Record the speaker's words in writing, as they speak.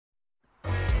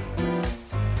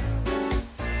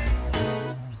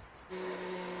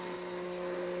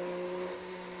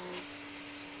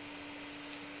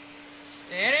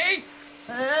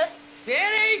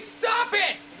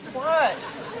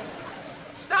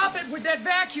Stop it with that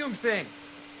vacuum thing.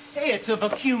 Hey, it's a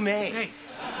vacuum. Hey,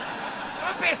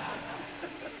 stop it.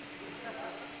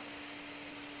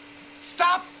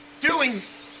 Stop doing...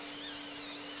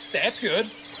 That's good.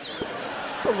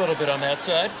 A little bit on that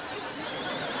side.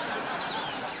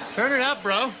 Turn it up,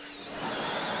 bro.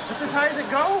 That's as high as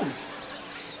it goes.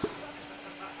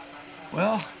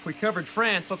 Well, we covered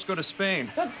France. Let's go to Spain.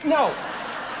 No.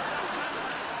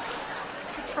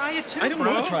 Try it too, I don't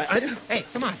want to try. Hey,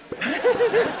 come on.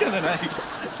 It's kind of nice.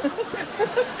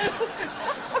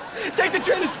 Take the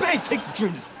train to Spain. Take the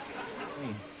train to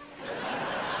Spain.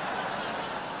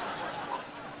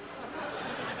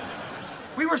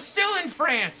 We were still in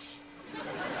France.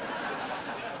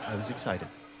 I was excited.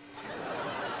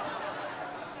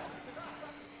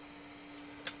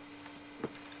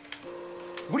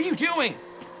 What are you doing?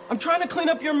 I'm trying to clean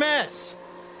up your mess.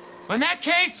 In that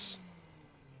case,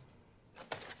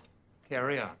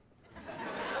 carry on.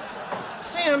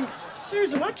 Sam,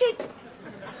 seriously, why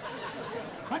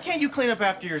can't you clean up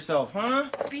after yourself, huh?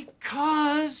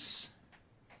 Because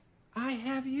I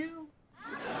have you.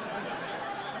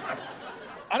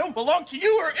 I don't belong to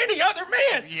you or any other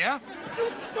man. Yeah?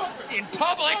 In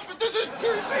public? But this is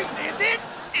creepy. Is it?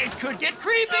 It could get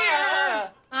creepier.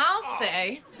 I'll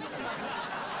say.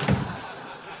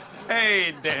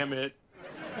 Hey, damn it.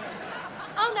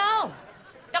 Oh, no.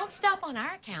 Don't stop on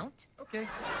our account. Okay.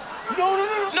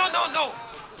 No.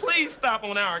 Please stop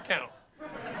on our account.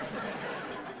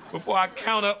 Before I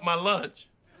count up my lunch.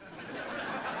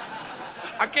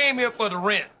 I came here for the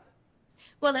rent.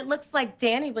 Well, it looks like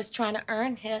Danny was trying to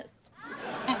earn his.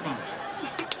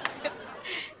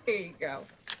 Here you go.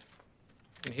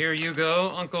 And here you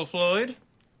go, Uncle Floyd.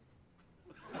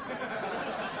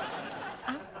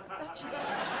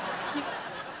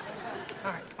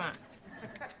 All right, fine.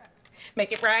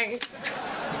 Make it rain.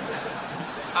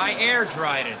 I air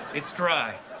dried it. It's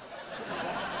dry.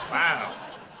 Wow.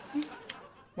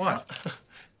 What?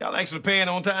 Y'all actually paying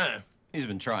on time. He's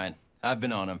been trying. I've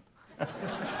been on him.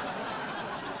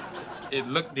 It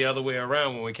looked the other way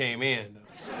around when we came in.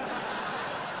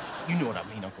 You know what I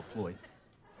mean, Uncle Floyd.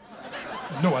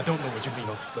 No, I don't know what you mean,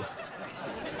 Uncle Floyd.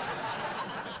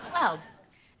 Well,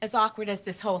 as awkward as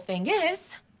this whole thing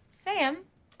is, Sam,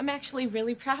 I'm actually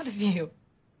really proud of you.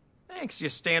 Thanks, you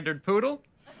standard poodle.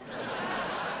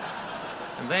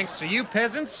 And thanks to you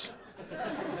peasants,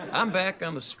 I'm back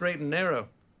on the straight and narrow.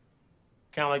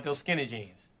 Kind of like those skinny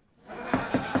jeans.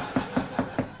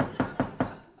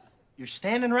 You're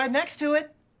standing right next to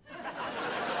it.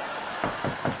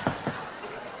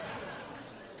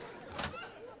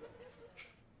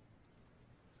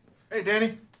 Hey,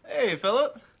 Danny. Hey,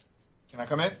 Philip. Can I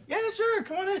come in? Yeah, sure.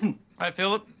 Come on in. Hi,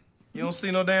 Philip. You don't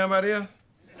see no damn body else?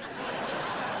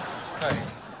 Hey.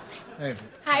 Hey.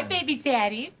 Hi, baby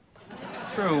daddy.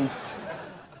 True.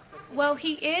 Well,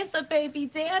 he is a baby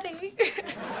daddy.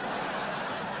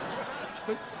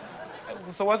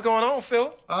 So what's going on,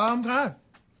 Phil? I'm fine.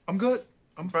 I'm good.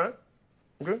 I'm fine.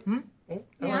 I'm good? Hmm? Oh,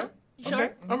 Yeah, all right. sure.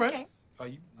 Okay, all right. Okay. Are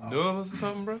you nervous or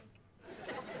something, bro?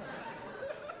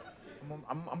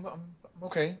 I'm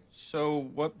okay. So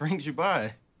what brings you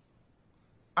by?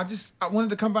 I wanted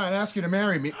to come by and ask you to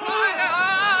marry me. What?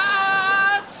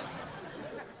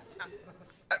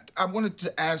 I wanted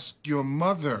to ask your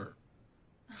mother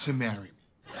to marry me.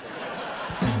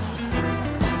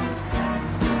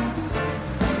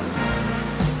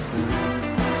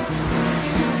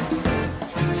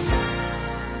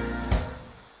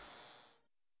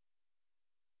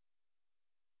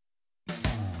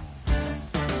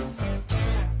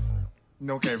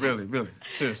 Okay, really,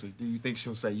 seriously, do you think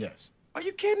she'll say yes? Are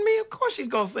you kidding me? Of course she's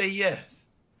gonna say yes.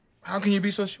 How can you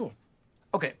be so sure?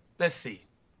 Okay, let's see.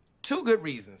 2 good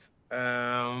reasons.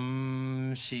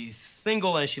 She's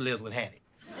single and she lives with Hattie.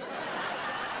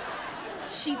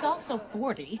 She's also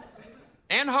 40.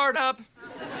 And hard up.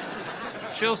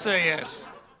 She'll say yes.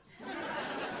 You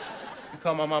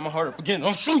call my mama hard up again,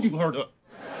 I'll show you hard up.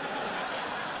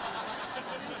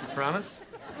 You promise?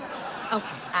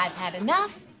 Okay, I've had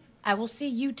enough. I will see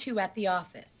you two at the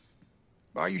office.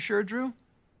 Are you sure, Drew?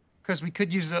 Because we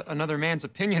could use another man's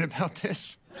opinion about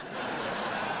this.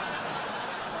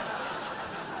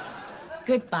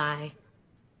 Goodbye.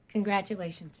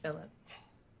 Congratulations, Philip.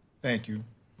 Thank you,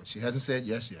 but she hasn't said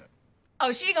yes yet.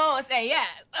 Oh, she gonna say yes,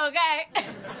 okay?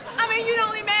 I mean, you're the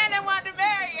only man that wanted to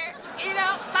marry her. You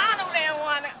know, Lionel didn't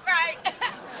want it, right?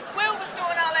 Will was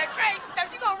doing all that crazy stuff.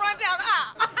 She gonna run down the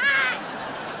aisle.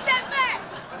 Step back.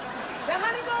 The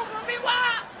honeymoon gonna be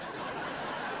wild.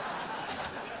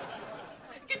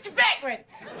 Get your back ready.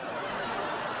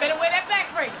 Better wear that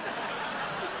back brace.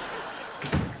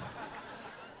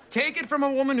 Take it from a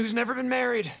woman who's never been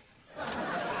married.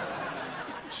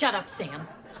 Shut up, Sam.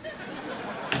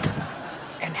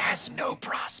 And has no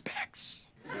prospects.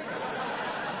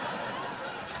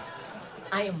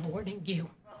 I am warning you.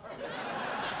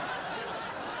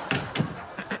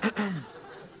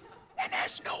 And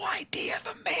has no idea if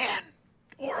a man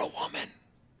or a woman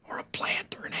or a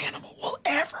plant or an animal will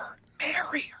ever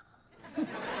marry her.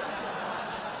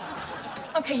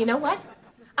 Okay, you know what?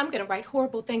 I'm gonna write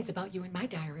horrible things about you in my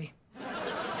diary.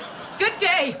 Good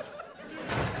day!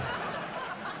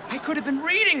 I could have been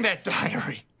reading that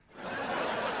diary.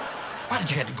 Why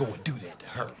did you have to go and do that to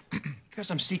her?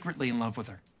 Because I'm secretly in love with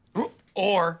her.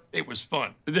 Or it was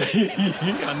fun.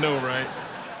 I know, right?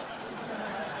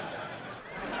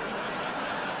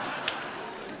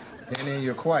 Danny,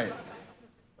 you're quiet.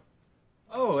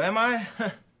 Oh, am I?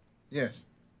 Yes.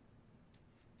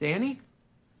 Danny?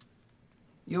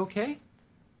 You okay?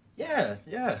 Yeah.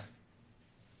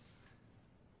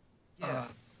 Do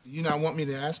you not want me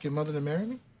to ask your mother to marry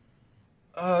me?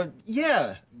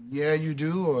 Yeah. Yeah, you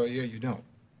do, or yeah, you don't.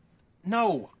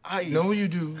 No, No, you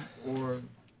do, or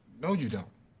no, you don't.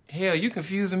 Hell, you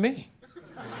confusing me.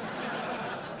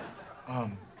 I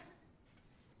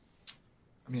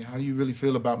mean, how do you really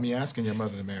feel about me asking your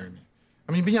mother to marry me?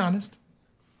 I mean, be honest.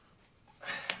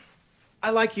 I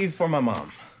like you for my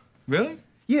mom. Really?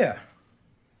 Yeah.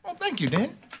 Oh, thank you,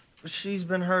 Dan. But she's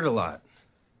been hurt a lot.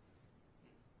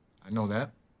 I know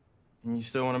that. And you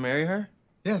still want to marry her?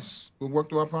 Yes, we'll work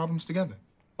through our problems together.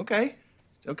 Okay.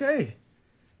 Okay.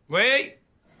 Wait.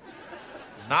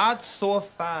 Not so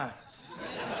fast.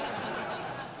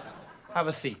 Have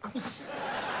a seat.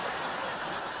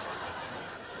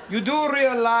 You do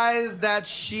realize that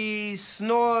she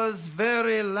snores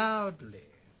very loudly.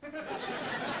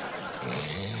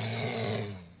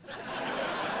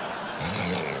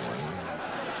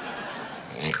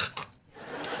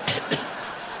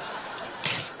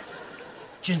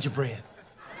 Gingerbread.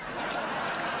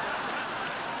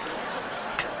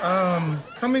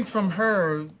 Coming from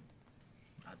her,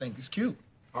 I think it's cute.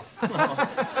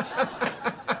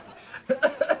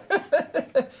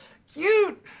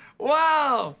 Cute!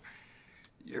 Wow!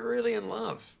 You're really in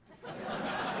love.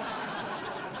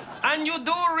 And you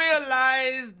do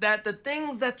realize that the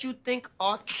things that you think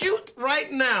are cute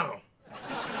right now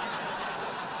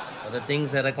are the things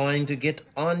that are going to get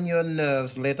on your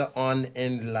nerves later on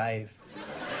in life.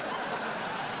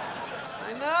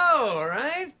 I know,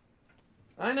 right?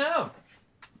 I know.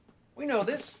 We know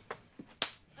this.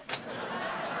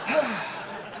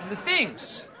 The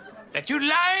things that you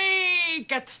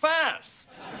like at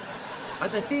first are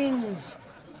the things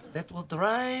that will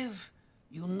drive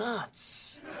you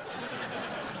nuts.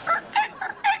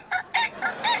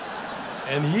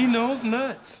 And he knows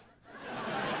nuts.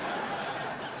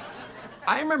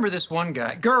 I remember this one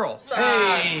guy. Girl.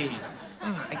 Hey!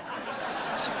 Come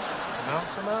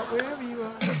out, wherever you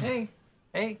are.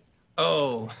 Hey.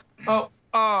 Oh,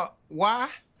 why?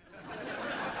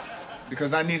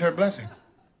 Because I need her blessing.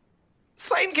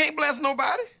 Satan can't bless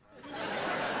nobody.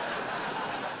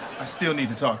 I still need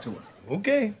to talk to her.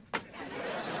 Okay.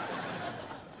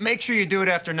 Make sure you do it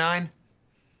after 9.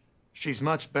 She's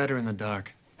much better in the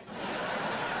dark.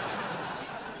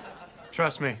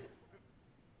 Trust me.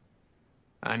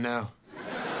 I know.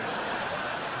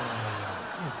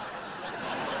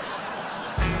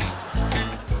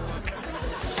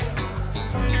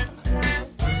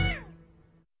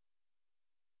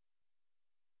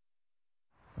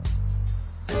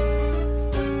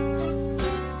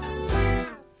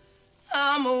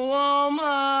 I'm a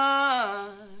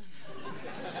woman,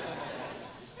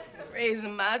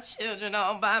 raising my children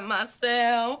all by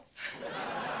myself.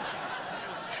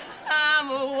 I'm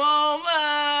a woman,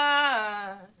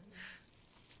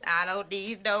 I don't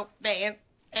need no man's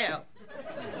help.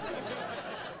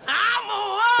 I'm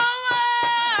a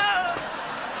woman.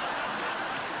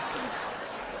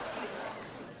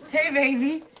 Hey,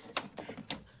 baby.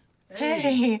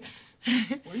 Hey.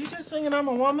 Were you just singing I'm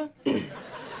a woman?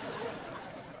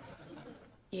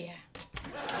 Yeah.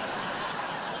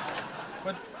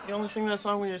 But you only sing that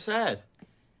song when you're sad.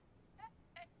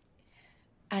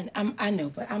 I know,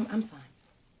 but I'm fine.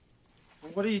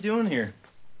 What are you doing here?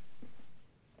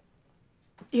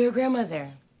 Your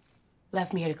grandmother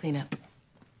left me here to clean up.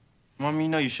 Mom, you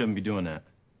know you shouldn't be doing that.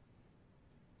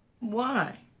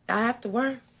 Why? I have to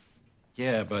work.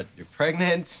 Yeah, but you're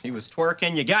pregnant, he was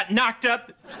twerking, you got knocked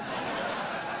up,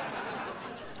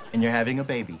 and you're having a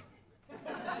baby.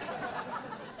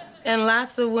 And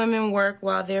lots of women work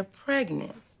while they're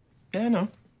pregnant. Yeah, I know.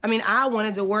 I mean, I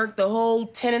wanted to work the whole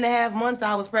 10 and a half months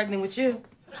I was pregnant with you.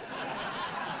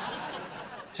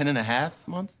 10 and a half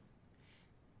months?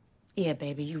 Yeah,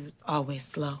 baby, you was always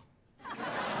slow.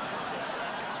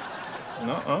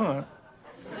 Nuh-uh.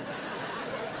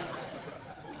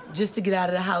 Just to get out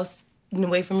of the house and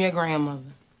away from your grandmother.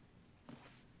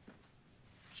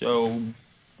 So,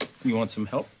 you want some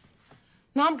help?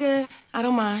 No, I'm good. I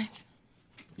don't mind.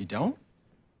 You don't?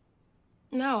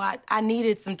 No, I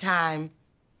needed some time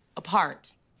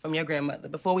apart from your grandmother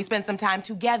before we spent some time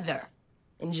together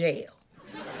in jail.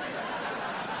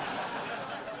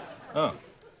 Oh.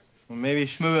 Well, maybe you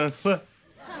should move in.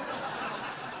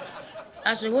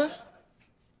 I should what?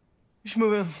 You should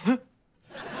move in.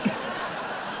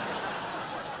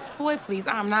 Boy, please,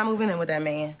 I'm not moving in with that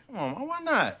man. Come on, why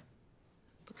not?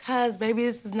 Because, baby,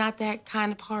 this is not that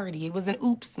kind of party. It was an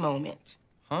oops moment.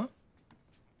 Huh?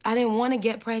 I didn't want to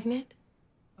get pregnant.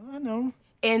 I know.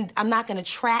 And I'm not going to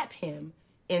trap him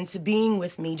into being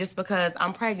with me just because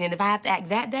I'm pregnant. If I have to act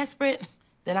that desperate,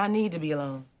 then I need to be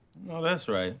alone. No, that's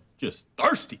right. Just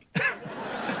thirsty.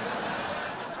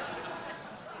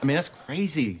 I mean, that's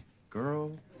crazy,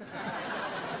 girl.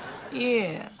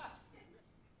 Yeah.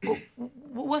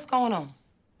 What's going on?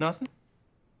 Nothing?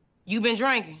 You been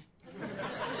drinking?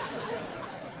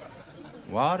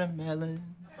 Watermelon.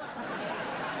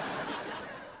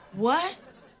 What?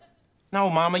 No,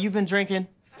 Mama, you've been drinking.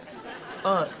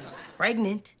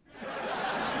 Pregnant.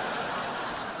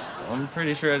 I'm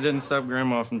pretty sure I didn't stop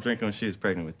Grandma from drinking when she was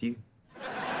pregnant with you.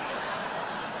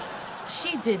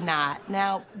 She did not.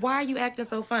 Now, why are you acting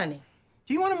so funny?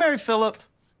 Do you want to marry Philip?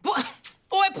 Boy,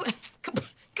 please.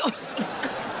 Go.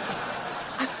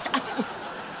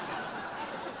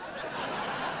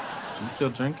 You still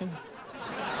drinking?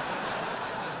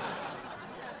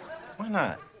 Why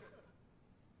not?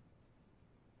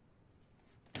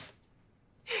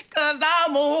 'Cause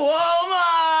I'm a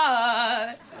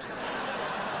woman.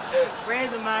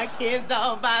 Raising my kids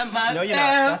all by myself. No, you're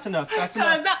not. That's enough. That's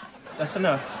enough. 'Cause That's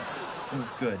enough. It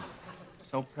was good.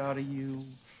 So proud of you.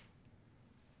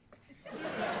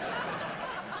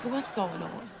 What's going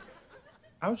on?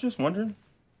 I was just wondering.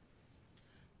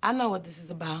 I know what this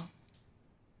is about.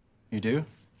 You do?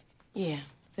 Yeah,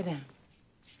 sit down.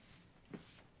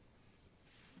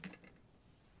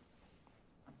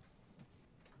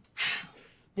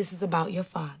 This is about your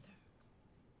father.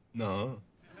 No.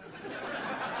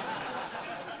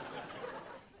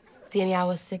 Danny, I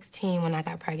was 16 when I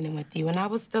got pregnant with you, and I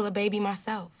was still a baby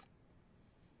myself.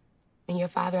 And your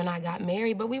father and I got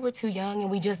married, but we were too young, and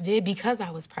we just did because I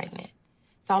was pregnant.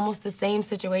 It's almost the same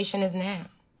situation as now,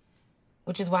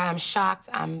 which is why I'm shocked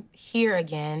I'm here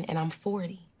again, and I'm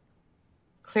 40.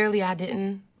 Clearly, I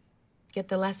didn't get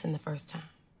the lesson the first time.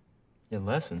 Your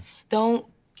lesson? Don't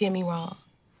get me wrong.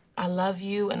 I love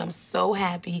you, and I'm so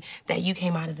happy that you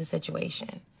came out of the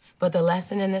situation. But the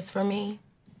lesson in this for me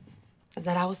is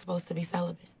that I was supposed to be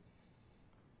celibate.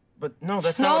 But no,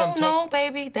 that's not what I'm talking... No,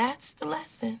 baby, that's the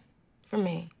lesson for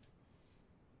me.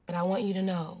 But I want you to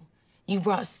know, you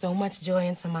brought so much joy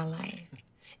into my life.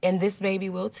 And this baby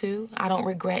will too. I don't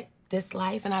regret this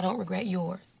life, and I don't regret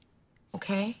yours.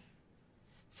 Okay?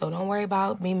 So don't worry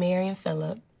about me marrying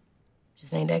Philip.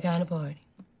 Just ain't that kind of party.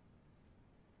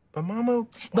 But Mama...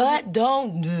 But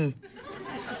don't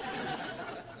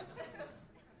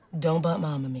butt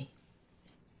Mama me.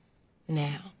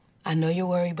 Now, I know you're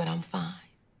worried, but I'm fine.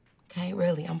 Okay?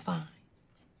 Really, I'm fine.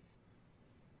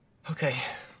 Okay.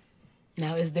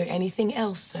 Now, is there anything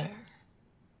else, sir?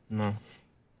 No.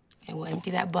 Okay, we'll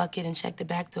empty that bucket and check the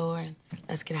back door, and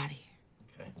let's get out of here.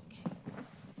 Okay.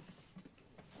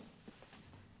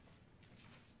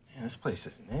 Man, this place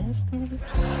is nasty.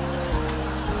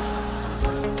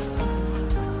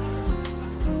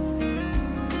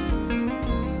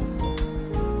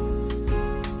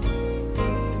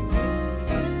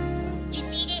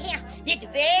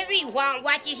 While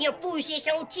watching your foolishness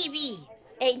on TV.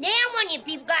 Ain't now one of you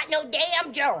people got no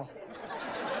damn job.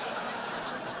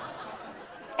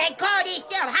 And call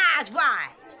themselves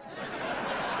housewives.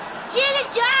 Get a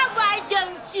job, why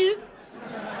don't you?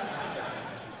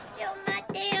 Yo, my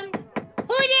damn...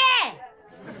 Who that?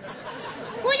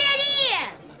 Who that is?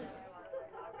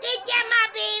 Is that my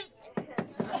baby?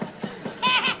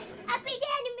 I'll be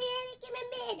down a minute. Give me a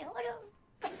minute. Hold on.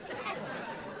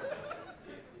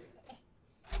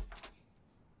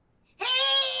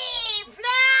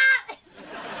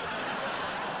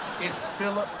 It's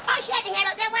Philip. Oh, shut the hell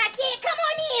up. That's what I said. Come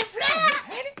on in, Fluff.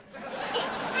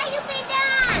 How you been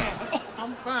doing?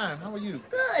 I'm fine. How are you?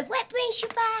 Good. What brings you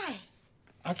by?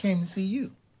 I came to see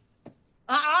you.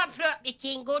 Fluff. It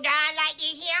can't go down like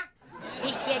this here.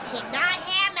 It just cannot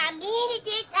have my mean at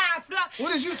this time, Fluff.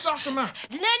 What is you talking about?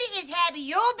 Lenny is having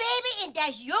your baby, and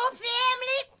that's your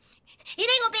family. It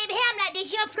ain't gonna baby have like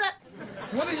this here, Fluff.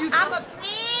 What are you I'm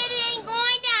afraid it ain't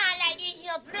going down like this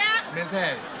here, Fluff. Miss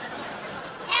Hattie.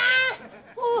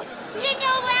 You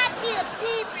know what? I feel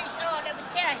feverish all of a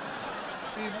sudden.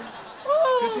 Feverish?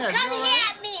 Ooh, Miss Hattie, come you all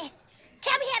help me.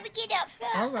 Come help me get up, bro.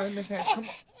 All right, Miss Hattie, come on.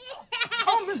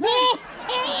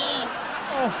 Hey,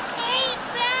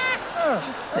 bro.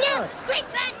 Look, quit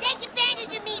trying to take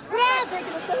advantage of me, bro. Bro,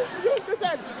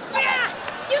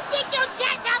 you get your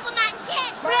chest off of my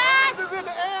chest, bro.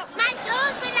 My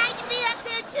toes would like to be up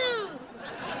there, too.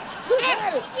 Yeah,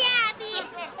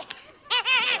 man.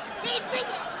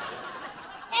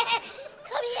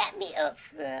 Come help me up,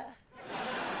 bro.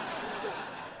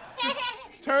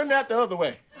 Turn that the other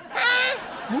way. Huh?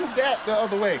 Move that the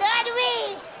other way. The other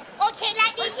way. Okay,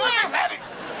 like this now.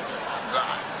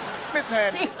 Miss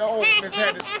Hattie. Oh, Miss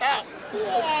Hattie, stop.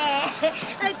 Yeah.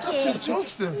 Such a Okay.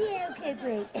 jokester. Yeah, okay,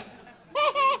 great.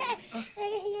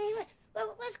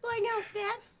 What's going on,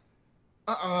 Fred?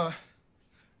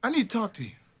 I need to talk to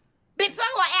you. Before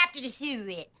or after the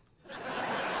cigarette?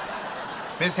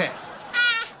 Miss Hattie.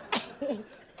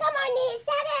 Come on, Ned.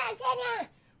 Sit down.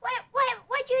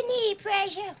 What you need,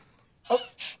 Pressure? Oh.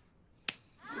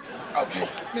 Okay,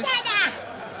 Miss. Sit down.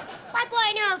 What's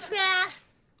going on, Fred?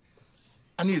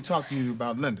 I need to talk to you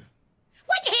about Linda.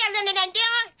 What the hell, Linda done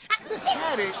done? Miss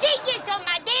Hattie. She gets on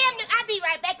my damn. I'll be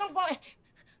right back. I'm going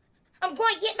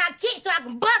to get my kid so I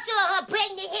can bust her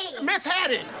pregnant head. Miss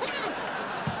Hattie.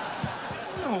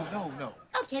 No.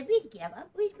 Okay, we together.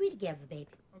 We together, baby.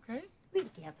 Okay. We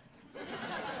together.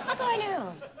 What's going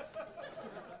on?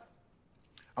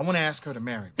 I want to ask her to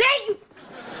marry me. There you.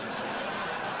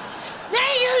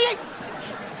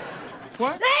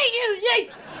 What?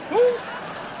 Who?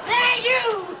 There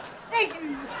you.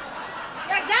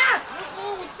 Yes, sir. What's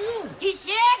wrong with you? He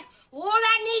said all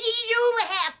I needed to do was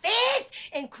have fist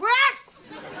and crust.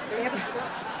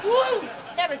 Woo!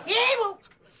 Everything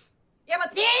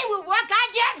will work out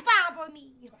just fine for me.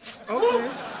 Okay.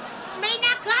 May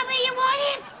not come when you want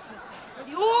it, but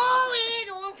you always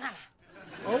on time.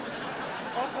 Okay.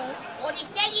 What he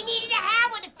said you needed to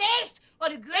have was the fist or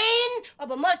the grain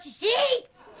of a mustard seed,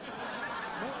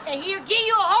 and he'll give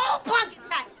you a whole pumpkin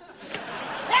pie.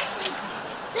 Thank you.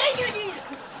 Thank you, Jesus.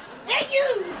 Thank you.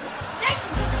 Thank you.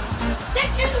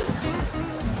 Thank you.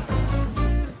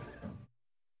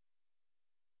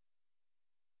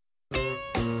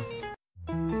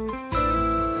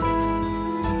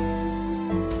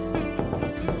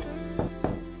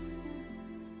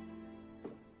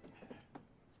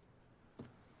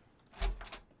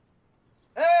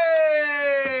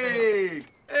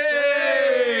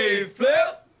 Hey,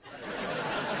 Flip.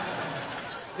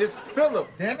 It's Philip,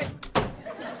 damn it.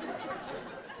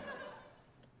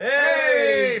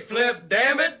 Hey, Flip,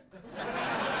 damn it.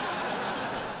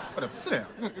 Whatever, sit down.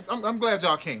 I'm glad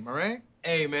y'all came, all right?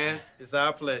 Hey, man, it's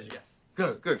our pleasure. Yes.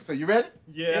 Good. So you ready?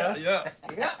 Yeah.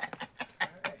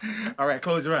 All right,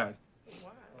 close your eyes.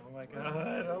 Oh, my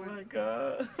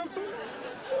God.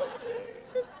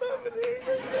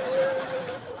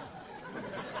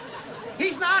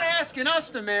 He's not asking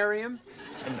us to marry him.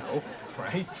 I know,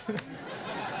 right?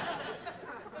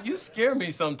 You scare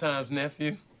me sometimes,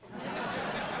 nephew.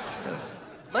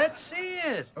 Let's see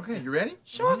it. Okay, you ready?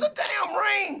 Show us the damn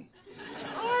ring.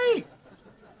 All right.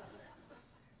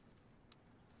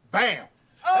 Bam.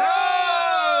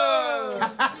 Oh!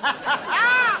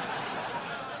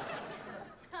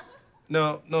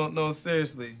 No,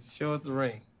 seriously. Show us the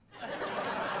ring.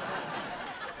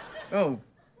 Oh,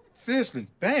 seriously,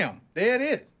 bam. There it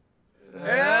is.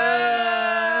 I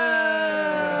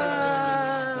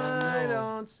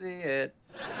don't see it.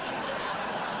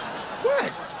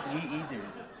 What? Me either.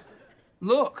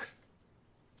 Look.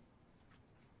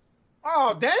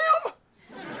 Oh, damn.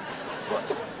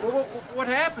 What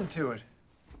happened to it?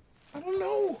 I don't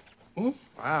know.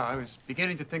 Wow, I was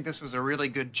beginning to think this was a really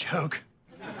good joke.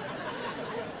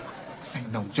 This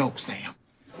ain't no joke, Sam.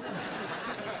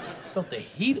 Felt the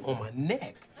heat on my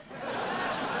neck.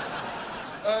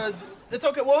 It's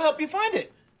okay. We'll help you find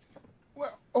it.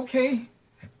 Well, okay.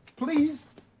 Please.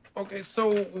 Okay,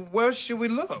 so where should we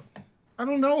look? I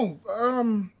don't know.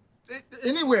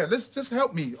 Anywhere. Let's just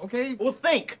help me, okay? Well,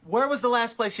 think. Where was the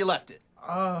last place you left it?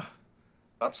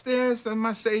 Upstairs in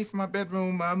my safe, in my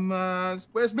bedroom.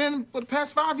 Where it's been for the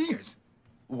past 5 years.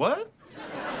 What?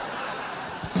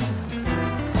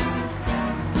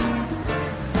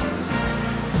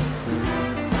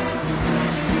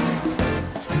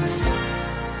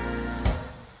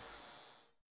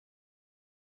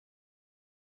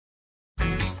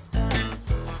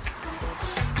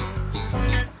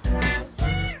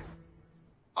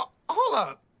 Hold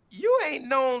up. You ain't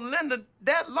known Linda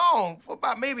that long, for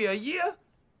about maybe a year.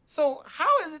 So how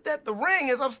is it that the ring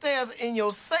is upstairs in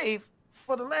your safe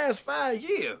for the last 5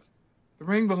 years? The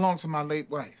ring belonged to my late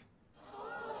wife.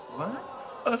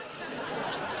 What?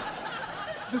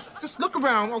 Just look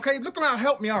around, okay? Look around,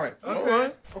 help me, all right? All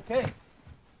right. Okay.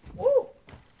 Woo!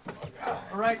 All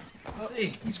right. Let's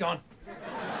see. He's gone.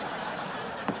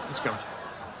 He's gone.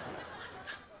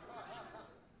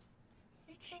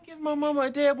 You can't give my mama a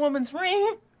dead woman's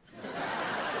ring.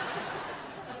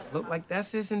 Look like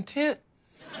that's his intent.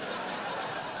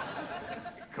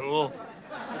 Cool.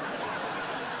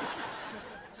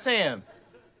 Sam,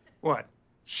 What?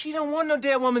 she don't want no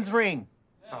dead woman's ring.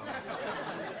 Well,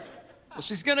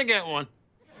 she's gonna get one.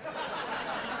 It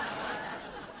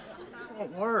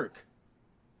won't work.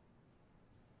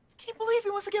 Can't believe he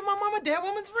wants to give my mama a dead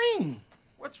woman's ring.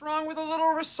 What's wrong with a little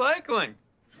recycling?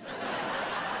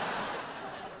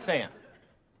 Sam.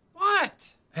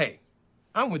 What? Hey,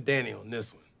 I'm with Danny on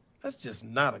this one. That's just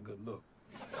not a good look.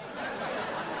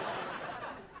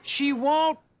 She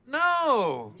won't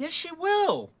know. Yes, she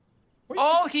will.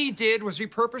 All he did was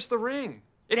repurpose the ring.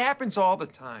 It happens all the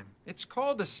time. It's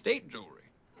called estate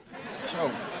jewelry. So,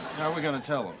 how are we gonna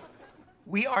tell him?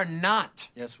 We are not.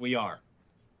 Yes, we are.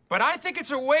 But I think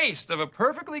it's a waste of a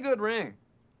perfectly good ring.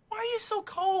 Why are you so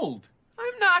cold?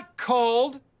 I'm not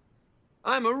cold.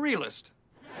 I'm a realist.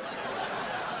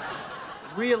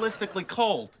 Realistically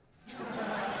cold.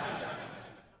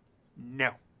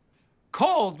 No.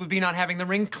 Cold would be not having the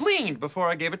ring cleaned before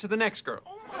I gave it to the next girl.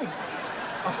 Oh my.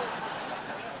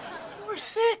 We're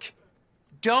sick.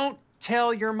 Don't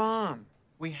tell your mom.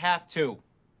 We have to.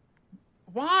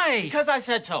 Why? Because I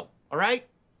said so, all right?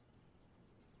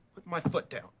 Put my foot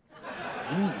down.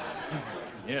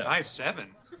 Yeah. Size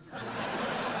 7.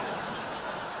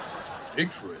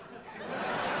 Bigfoot.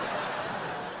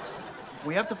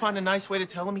 We have to find a nice way to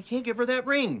tell him he can't give her that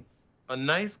ring. A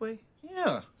nice way?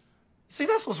 Yeah. See,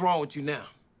 that's what's wrong with you now.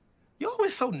 You're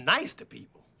always so nice to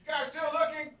people. You guys still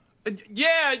looking?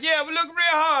 Yeah, we're looking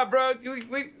real hard, bro.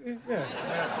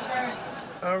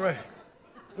 All right.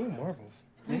 Ooh, marbles.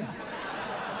 Yeah.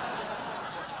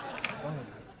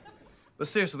 But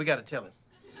seriously, we gotta tell him.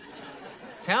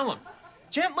 Tell him.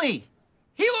 Gently.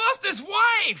 He lost his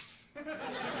wife!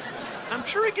 I'm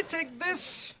sure he could take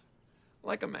this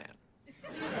like a man.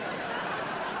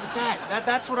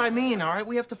 That's what I mean, all right?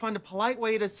 We have to find a polite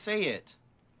way to say it.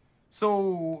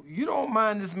 So, you don't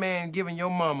mind this man giving your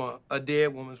mama a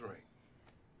dead woman's ring?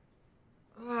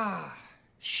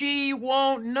 She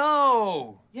won't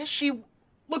know. Yes, she...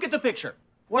 Look at the picture.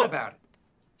 What about it?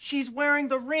 She's wearing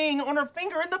the ring on her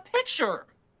finger in the picture.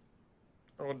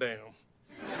 Oh, damn.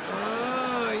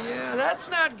 Oh, yeah, that's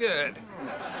not good.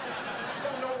 Just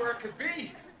don't know where it could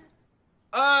be.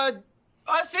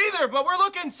 Us either, but we're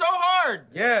looking so hard.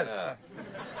 Yes.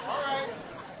 All right.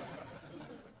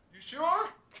 You sure?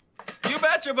 You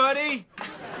betcha, buddy.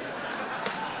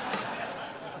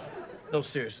 No,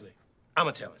 seriously. I'ma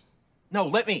tell him. No,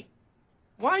 let me.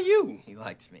 Why you? He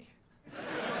likes me.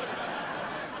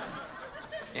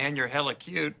 And you're hella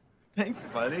cute. Thanks,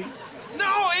 buddy.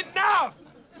 No, enough!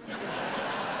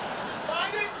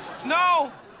 Find it?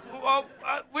 No!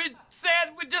 We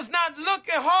said we're just not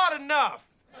looking hard enough.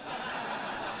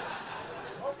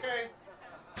 Okay.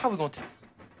 How we gonna tell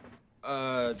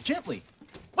him? Gently.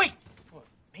 Wait.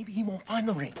 Maybe he won't find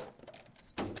the ring.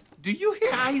 Do you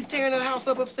hear how he's tearing that house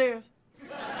up upstairs?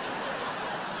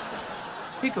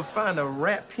 He could find a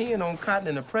rat peeing on cotton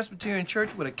in a Presbyterian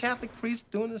church with a Catholic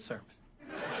priest doing the sermon.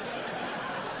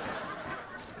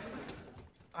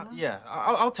 Yeah,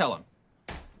 I'll tell him.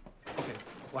 Okay,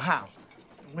 well, how?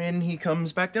 When he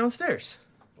comes back downstairs.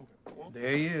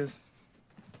 There he is.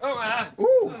 Ooh.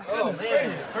 Oh,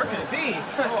 man. Where could it be?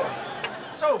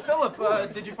 So, Philip,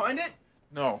 did you find it?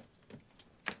 No.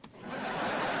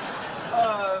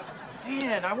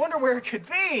 Man, I wonder where it could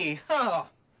be. Oh.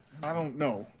 I don't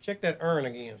know. Check that urn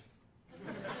again.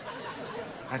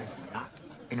 That is not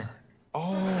an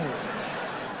urn.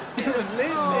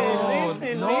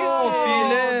 Listen.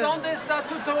 ¿Dónde está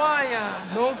tu toalla?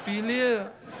 No,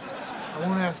 Philia. I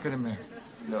won't ask her to marry.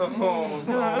 I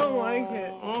don't like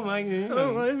it. Oh, my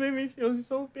God. It made me feel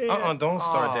so bad. Don't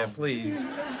start that, please.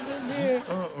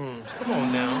 Come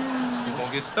on now. He's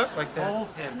gonna get stuck like that.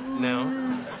 Hold him. Now.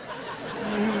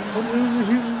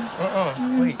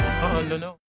 Wait.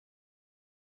 No.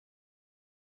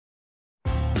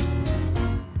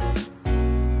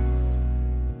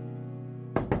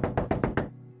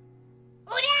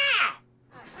 Who there?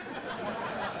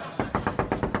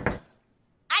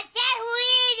 I said, who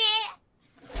is it?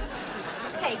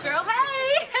 Hey, girl,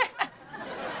 hey!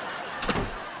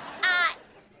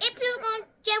 If you gonna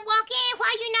just walk in,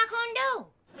 why you not gonna do?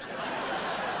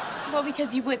 Well,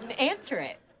 because you wouldn't answer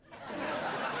it.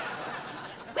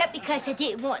 Well, because I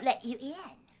didn't want to let you in.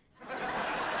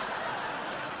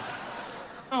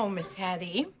 Oh, Miss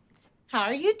Hattie, how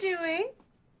are you doing?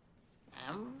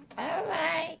 I'm all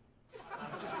right.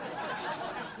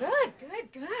 Good,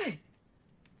 good, good.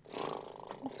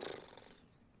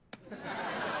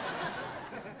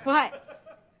 What?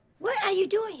 What are you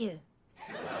doing here?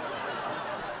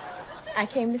 I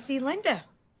came to see Linda.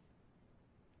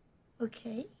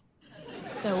 Okay.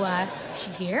 So,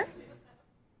 she here?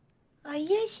 Oh,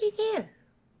 yeah, she's here.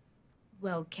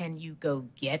 Well, can you go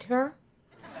get her?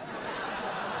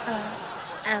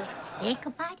 I'll think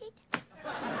about it.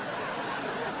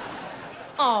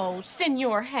 Oh,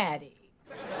 Senor Hattie.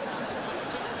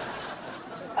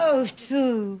 Oh,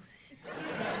 true.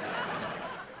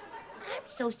 I'm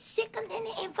so sick of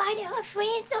Linda inviting her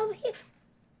friends over here.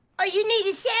 Oh, you need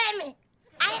a sandwich?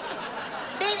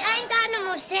 Baby, I ain't got no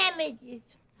more sandwiches.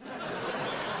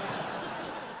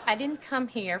 I didn't come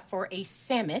here for a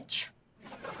sandwich.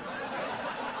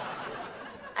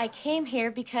 I came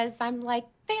here because I'm like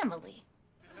family.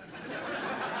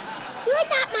 You're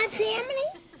not my family.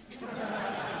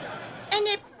 And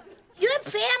if you're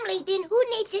family, then who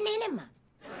needs an enema?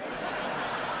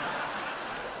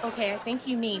 Okay, I think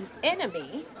you mean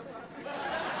enemy.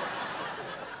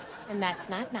 And that's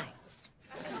not nice.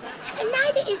 And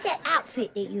neither is that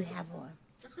outfit that you have on.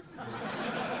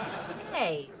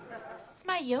 Hey, this is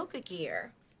my yoga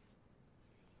gear.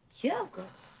 Yoga?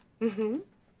 Mm-hmm.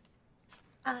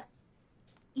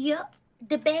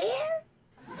 The bear?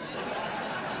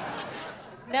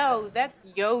 No, that's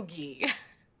yogi.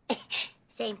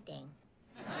 Same thing.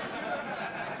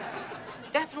 It's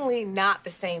definitely not the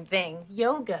same thing.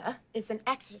 Yoga is an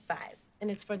exercise,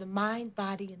 and it's for the mind,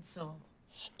 body, and soul.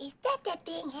 Is that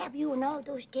thing have you in all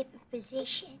those different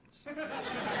positions?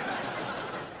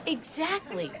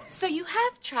 Exactly. So you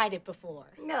have tried it before.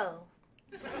 No.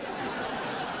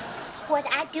 What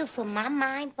I do for my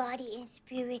mind, body, and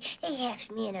spirit, it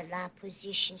has me in a lot of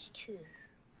positions, too.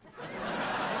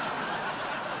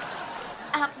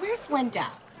 Where's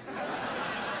Linda?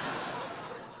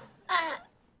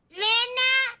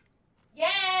 Linda?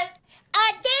 Yes?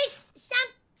 There's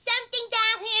something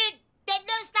down here that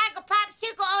looks like a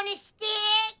popsicle on a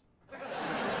stick.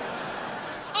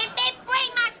 And then bring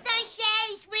my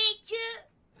sunshades with you.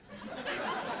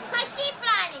 Cause she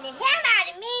blinding the hell out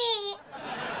of me.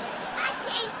 I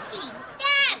can't see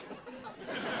nothing.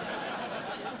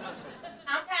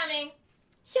 I'm coming.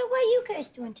 So what are you guys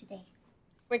doing today?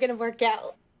 We're gonna work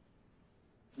out.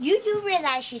 You do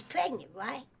realize she's pregnant,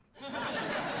 right?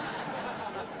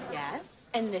 Yes,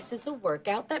 and this is a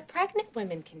workout that pregnant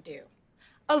women can do.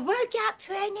 A workout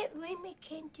pregnant women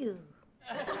can do.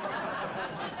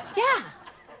 Yeah.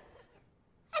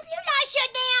 Have you lost your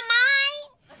damn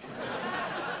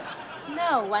mind?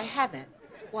 No, I haven't.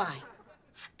 Why?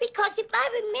 Because if I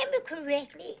remember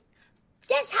correctly,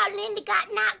 that's how Linda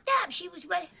got knocked up. She was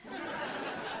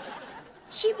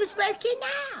working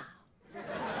out.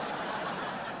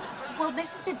 Well, this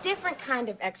is a different kind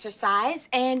of exercise,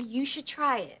 and you should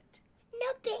try it.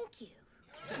 No, thank you.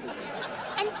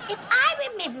 And if I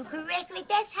remember correctly,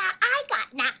 that's how I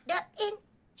got knocked up and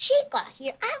she got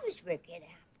here. I was working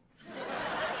out.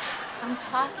 I'm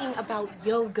talking about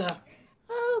yoga.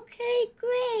 Okay,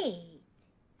 great.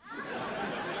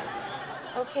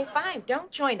 Okay, fine. Don't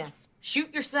join us.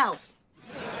 Shoot yourself.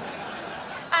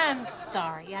 I'm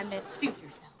sorry. I meant suit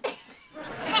yourself.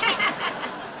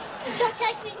 Don't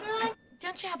touch me, girl.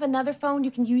 Don't you have another phone you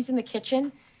can use in the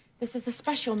kitchen? This is a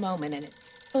special moment, and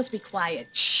it's supposed to be quiet.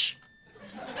 Shh.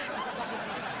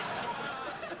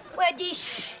 Well, you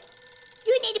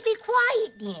need to be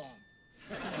quiet then.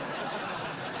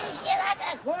 Yeah, I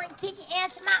gotta go in the kitchen and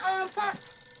answer my own phone.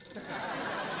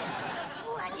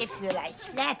 Oh, I just feel like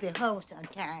slapping her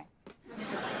sometimes.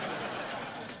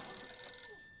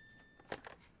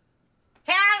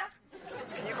 Hello?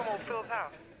 Can you come over to Phil's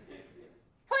house?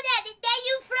 Who that? Is that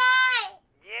you, Floyd?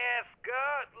 Yes,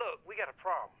 God. Look, we got a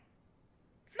problem.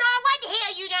 Floyd, what the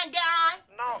hell you done done?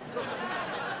 No, look.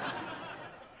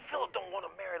 Philip don't want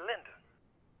to marry Linda.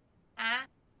 Huh?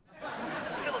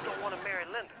 Philip don't want to marry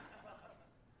Linda.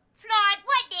 Floyd,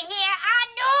 what the hell? I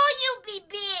know you be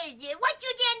busy. What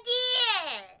you done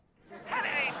did?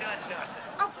 Hattie ain't done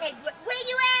nothing. Okay, where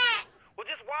you at? Well,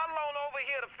 just waddle on over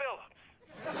here to Philip's.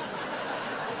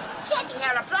 Shut the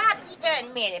hell up, Floyd. Be there in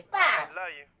a minute. Bye. I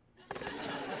love you.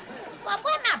 Well,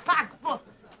 where's my pocketbook?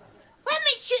 Where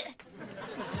my shoe?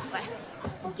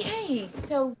 Okay,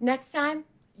 so next time,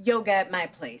 yoga at my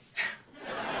place.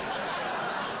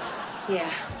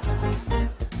 Yeah.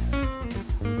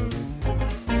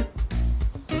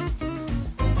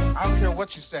 I don't care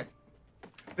what you say.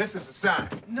 This is a sign.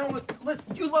 No,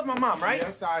 you love my mom, right?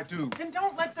 Yes, I do. Then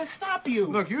don't let this stop you.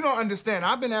 Look, you don't understand.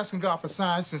 I've been asking God for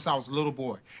signs since I was a little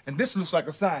boy. And this looks like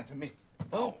a sign to me.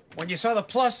 Oh, when you saw the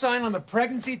plus sign on the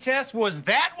pregnancy test, was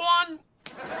that one?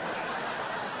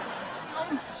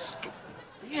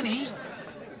 Danny.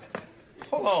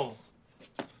 Hold on.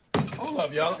 Hold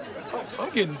up, y'all. I'm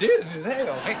getting dizzy as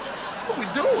hell. Hey, What we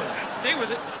doing? stay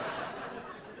with it.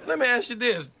 Let me ask you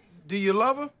this. Do you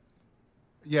love her?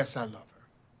 Yes, I love her.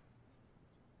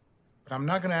 But I'm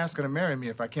not going to ask her to marry me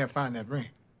if I can't find that ring.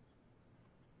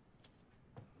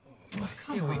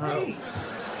 Here we go.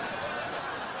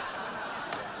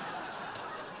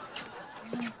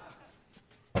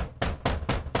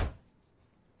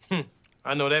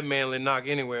 I know that manly knock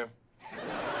anywhere.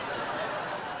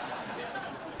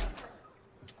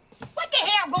 What the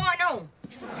hell going on?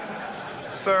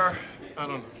 Sir, I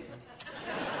don't know.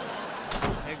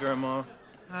 Hey, Grandma.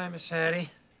 Hi, Miss Hattie.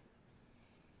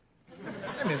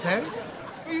 Hey, Miss Hattie,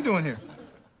 what are you doing here?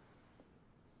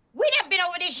 We done been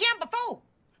over this here before.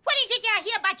 What is it I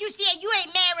hear about you saying you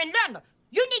ain't marrying Linda?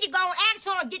 You need to go and ask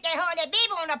her and get her and that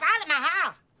baby on up out of my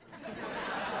house.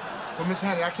 Well, Miss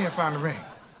Hattie, I can't find the ring.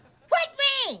 What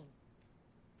ring?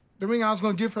 The ring I was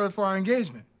going to give her for our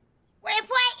engagement. Well,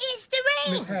 what is the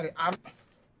ring? Miss Hattie,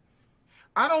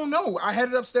 I don't know. I had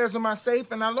it upstairs in my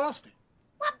safe and I lost it.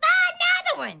 Well, buy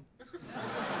another one.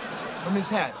 But Miss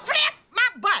Hattie, Flip my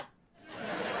butt.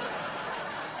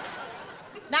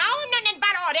 Now, I don't know nothing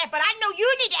about all that, but I know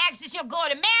you need to ask this young girl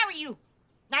to marry you.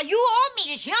 Now, you owe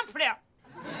me this young Flip.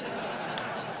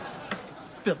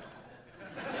 Philip.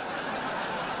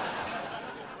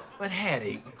 But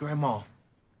Hattie, Grandma,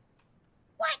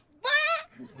 What?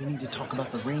 We need to talk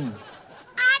about the ring.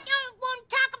 I don't want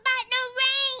to talk about no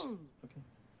ring.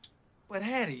 but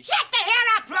Hattie, Shut the hell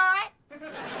up, Floyd.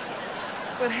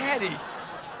 but Hattie.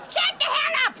 Shut the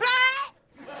hell up,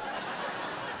 Floyd.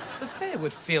 But say it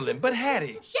with feeling, but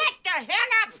Hattie. Shut the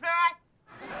hell up, Floyd.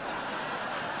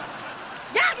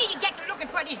 Y'all need to get to looking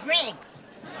for this ring.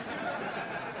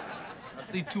 I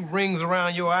see 2 rings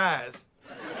around your eyes.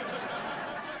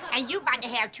 And you about to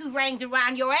have 2 rings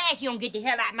around your ass. You don't get the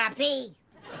hell out of my pay.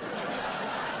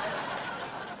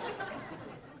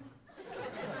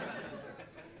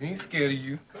 He ain't scared of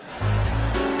you.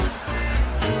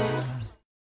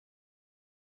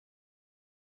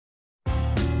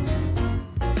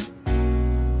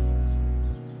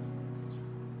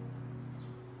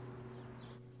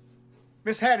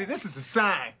 Miss Hattie, this is a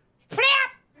sign. Flip!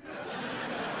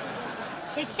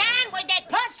 The sign was that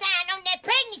plus sign on that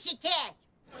pregnancy test.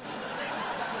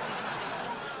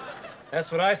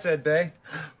 That's what I said, Bay.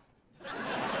 I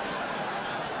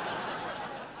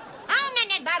don't know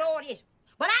nothing about all this,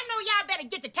 but I know y'all better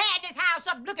get to tearing this house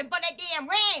up looking for that damn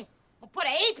ring. Or put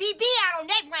an APB out on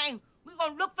that ring. We're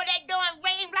gonna look for that darn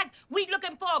ring like we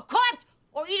looking for a corpse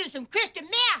or either some crystal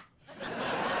meth.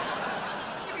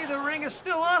 Maybe the ring is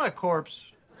still on a corpse.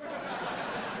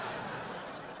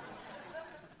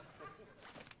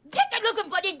 Get to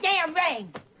looking for this damn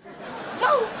ring.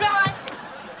 Move, Floyd.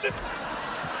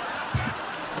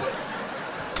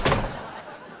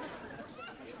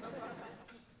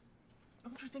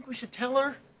 Don't you think we should tell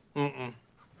her? Mm-mm.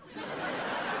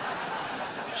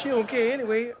 She don't care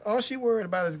anyway. All she worried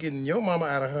about is getting your mama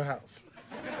out of her house.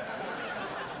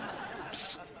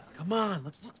 Psst. Come on,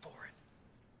 let's look for it.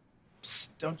 Psst.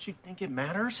 Don't you think it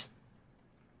matters?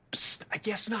 Psst. I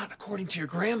guess not, according to your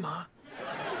grandma.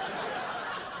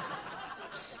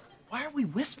 Psst. Why are we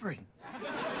whispering?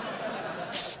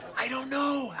 Psst. I don't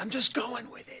know. I'm just going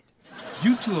with it.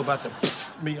 You 2 are about to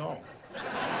piss me off.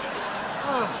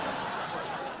 Oh.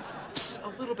 Psst. A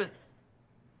little bit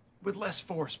with less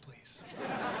force, please.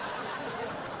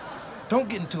 Don't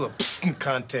get into a pissing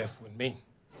contest with me.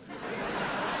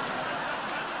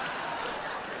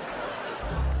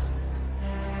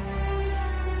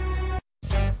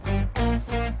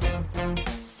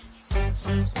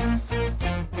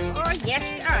 Oh,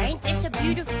 yes, sir. Ain't this a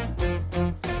beautiful...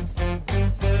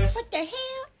 What the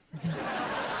hell?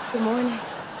 Good morning.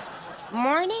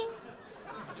 Morning?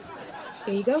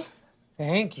 Here you go.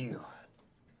 Thank you.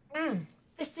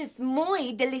 This is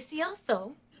muy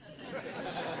delicioso.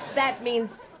 That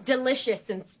means delicious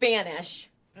in Spanish.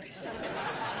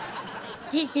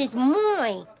 This is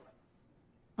muy.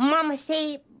 Mama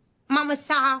say, Mama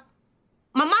saw,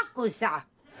 Mamako saw.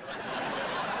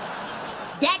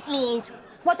 That means,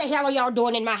 what the hell are y'all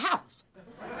doing in my house?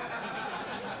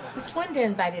 Miss Linda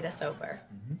invited us over.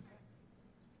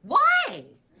 Why?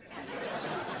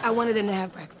 I wanted them to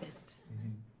have breakfast.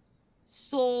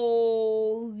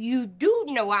 So, you do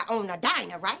know I own a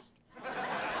diner, right?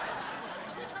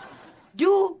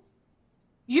 Do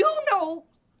you know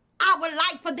I would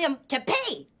like for them to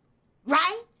pay,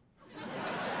 right?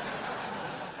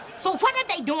 So what are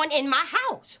they doing in my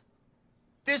house?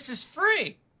 This is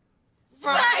free.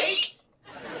 Right?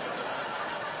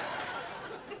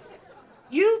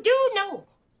 You do know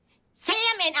Sam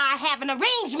and I have an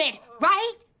arrangement,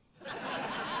 right?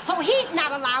 So he's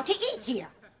not allowed to eat here.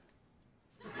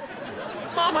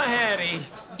 Mama Hattie.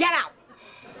 Get out.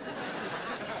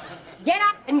 Get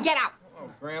up and get out. Oh,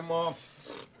 Grandma.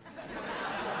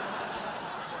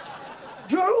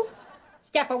 Drew,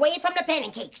 step away from the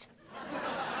pancakes.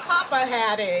 Papa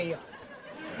Hattie.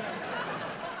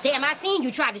 Sam, I seen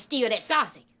you try to steal that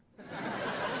sausage.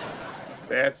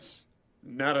 That's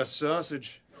not a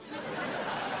sausage.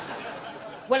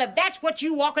 Well, if that's what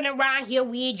you walking around here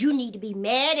with, you need to be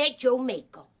mad at your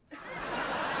maker.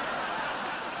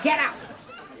 Get out.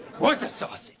 Where's the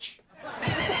sausage?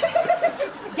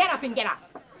 Get up and get out.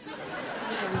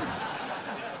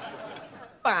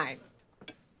 Fine.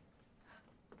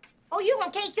 Oh, you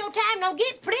gonna take your time? Don't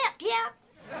get flipped, yeah?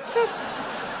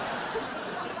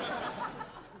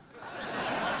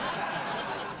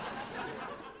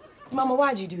 Mama,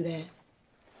 why'd you do that?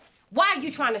 Why are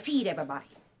you trying to feed everybody?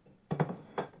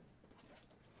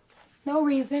 No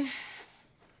reason.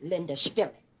 Linda, spill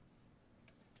it.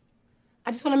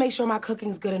 I just want to make sure my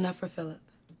cooking's good enough for Philip.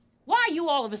 Why are you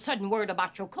all of a sudden worried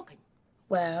about your cooking?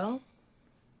 Well,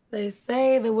 they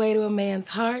say the way to a man's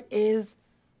heart is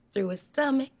through his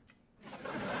stomach.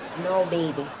 No,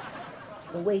 baby.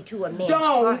 The way to a man's Don't.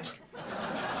 heart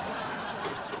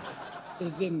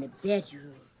is in the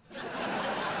bedroom.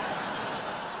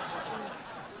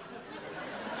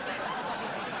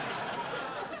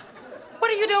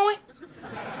 What are you doing?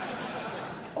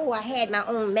 Oh, I had my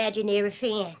own imaginary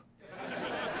fan.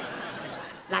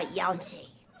 Like Beyonce.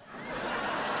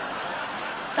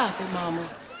 Stop it, Mama.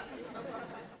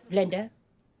 Linda,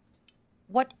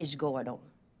 what is going on?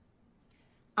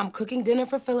 I'm cooking dinner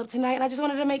for Philip tonight, and I just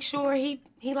wanted to make sure he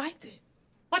liked it.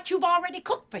 But you've already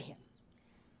cooked for him.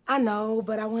 I know,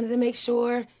 but I wanted to make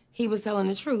sure he was telling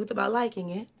the truth about liking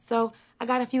it. So I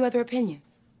got a few other opinions.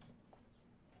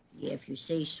 Yeah, if you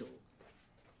say so.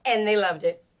 And they loved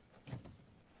it.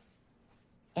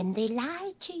 And they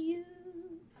lied to you.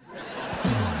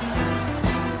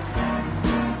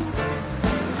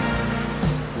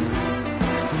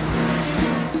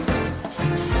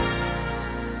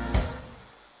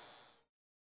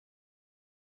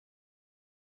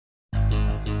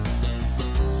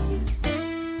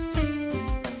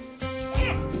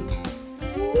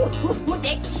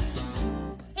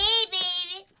 Hey,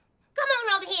 baby. Come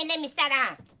on over here and let me sit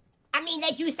down. I mean,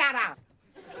 let you sit down.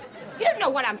 You know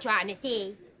what I'm trying to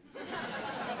say.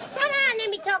 Sit down, let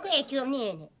me talk at you a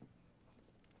minute.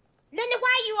 Linda,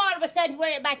 why you all of a sudden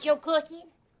worried about your cooking?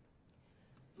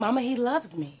 Mama, he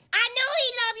loves me. I know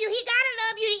he love you. He gotta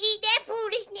love you to eat that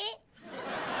foolishness.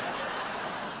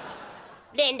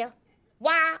 Linda,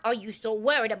 why are you so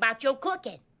worried about your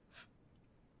cooking?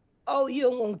 Oh, you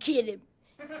don't want to kill him.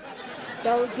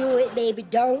 Don't do it, baby.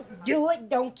 Don't do it.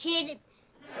 Don't kill him.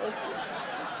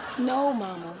 No,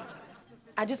 Mama.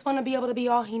 I just want to be able to be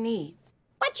all he needs.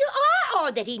 But you are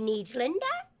all that he needs,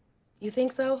 Linda. You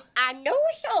think so? I know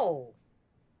so.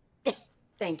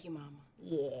 Thank you, Mama.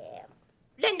 Yeah.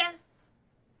 Linda,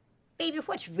 baby,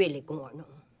 what's really going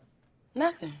on?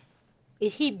 Nothing.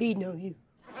 Is he beating on you?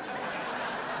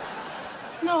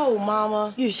 No,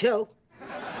 Mama. You sure?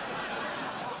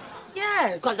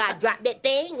 Yes. Because I dropped that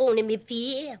thing on him if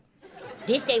he is.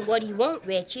 This ain't what he want,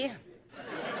 Richie.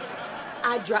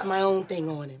 I dropped my own thing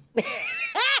on him.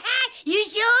 You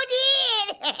sure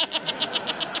did.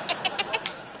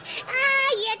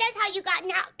 Yeah, that's how you got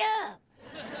knocked up.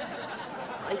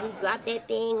 Or you dropped that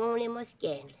thing on him was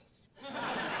scandalous.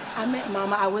 I meant,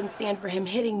 Mama, I wouldn't stand for him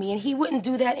hitting me, and he wouldn't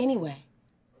do that anyway.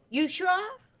 You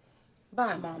sure?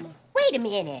 Bye, Mama. Wait a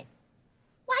minute.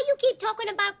 Why you keep talking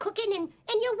about cooking and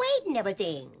your weight and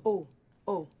everything? Oh.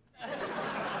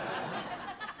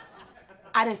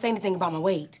 I didn't say anything about my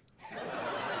weight.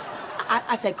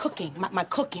 I said cooking, my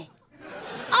cooking.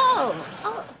 Oh.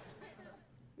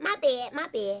 My bad.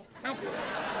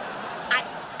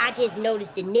 I just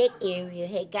noticed the neck area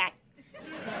had got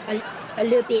a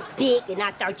little bit big, and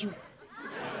I thought you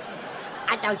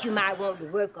might want to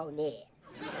work on that.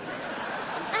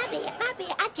 My bad.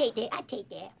 I take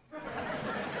that.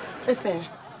 Listen,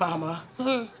 Mama.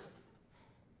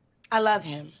 I love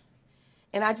him.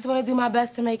 And I just want to do my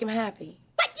best to make him happy.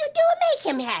 But you do make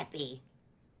him happy.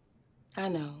 I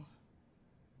know.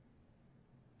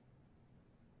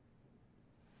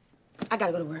 I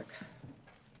gotta go to work.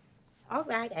 All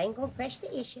right, I ain't gonna press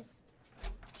the issue.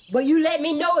 But you let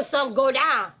me know if something go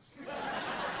down.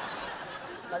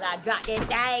 Well, I dropped that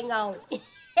thing on.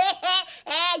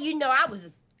 You know, I was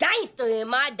a gangster in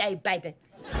my day, baby.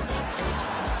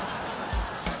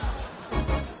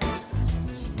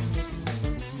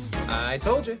 I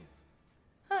told you.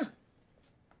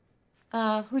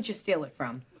 Who'd you steal it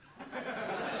from?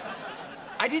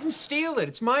 I didn't steal it.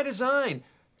 It's my design.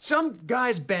 Some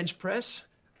guy's bench press.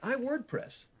 I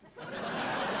WordPress.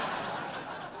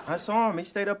 I saw him. He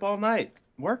stayed up all night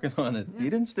working on it. He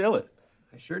didn't steal it.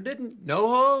 I sure didn't. No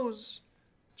hose.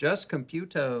 Just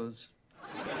computos.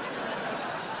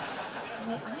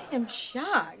 Well, I am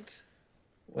shocked.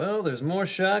 Well, there's more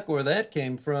shock where that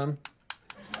came from.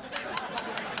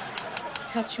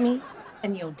 Touch me,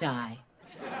 and you'll die.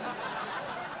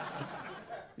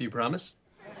 You promise?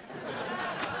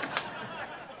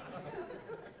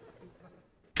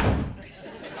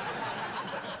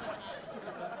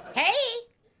 Hey!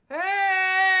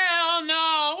 Hell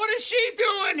no! What is she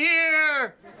doing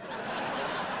here?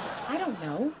 I don't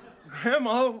know.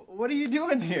 Grandma, what are you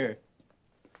doing here?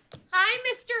 Hi,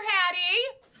 Mr. Hattie.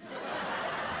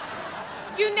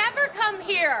 You never come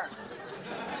here.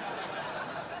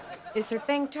 Is her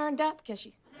thing turned up?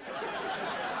 Mr.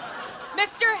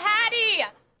 Hattie!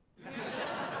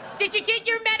 Did you get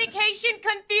your medication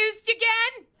confused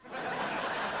again?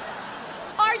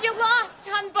 Are you lost,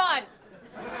 hun bun?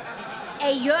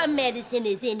 Hey, your medicine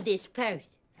is in this purse.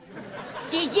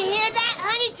 Did you hear that,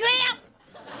 honey tramp?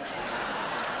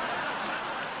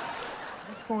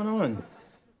 What's going on?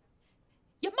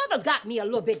 Your mother's got me a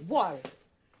little bit worried.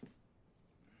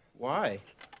 Why?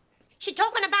 She's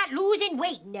talking about losing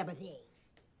weight and everything.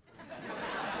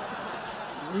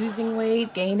 Losing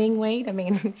weight, gaining weight. I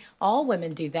mean, all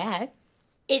women do that.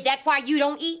 Is that why you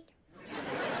don't eat?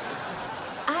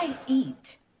 I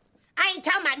eat. I ain't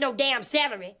talking about no damn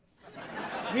celery.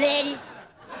 Lettuce.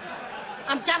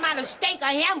 I'm talking about a steak, a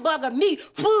hamburger, meat,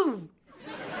 food.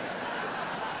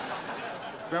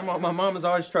 Grandma, my mom has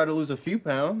always tried to lose a few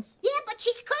pounds. Yeah, but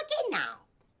she's cooking now.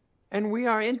 And we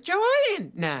are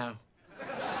enjoying now.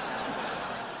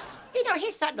 You know,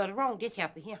 here's something wrong with this here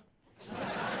for him.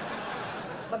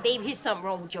 But baby, here's something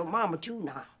wrong with your mama too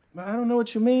now. I don't know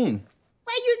what you mean.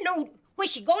 Well, you know, when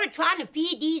she go to trying to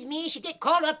feed these men, she get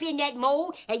caught up in that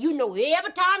mold. And you know,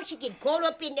 every time she get caught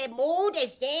up in that mold, that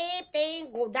same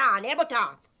thing go down every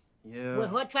time. Yeah.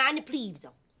 With her trying to please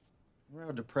them.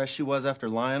 Remember how depressed she was after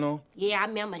Lionel? Yeah, I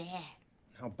remember that.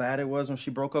 How bad it was when she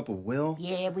broke up with Will?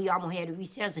 Yeah, we almost had to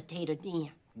resuscitate her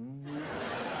then.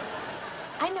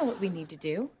 I know what we need to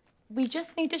do. We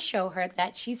just need to show her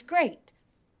that she's great.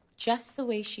 Just the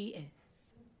way she is.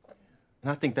 And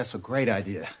I think that's a great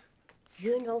idea.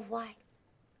 You know what?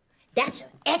 That's an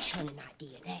excellent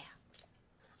idea there.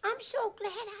 I'm so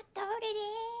glad I thought of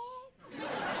it.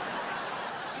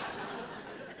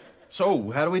 So,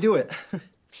 how do we do it?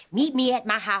 Meet me at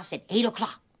my house at 8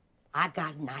 o'clock. I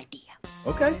got an idea.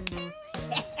 Okay.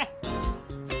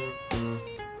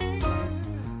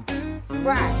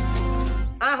 Right.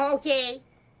 Okay.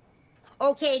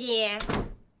 Okay, then.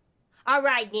 All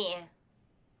right, then.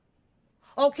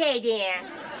 Okay, then.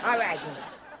 All right, then.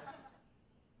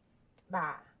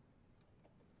 Bye.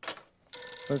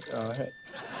 Hey.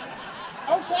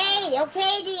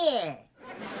 Okay, then.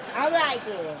 All right,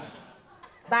 then.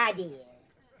 Bye, then.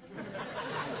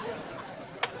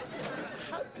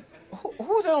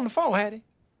 Who's that on the phone, Hattie?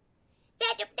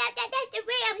 That's the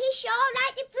real. He sure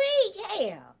like to preach.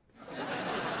 Hell.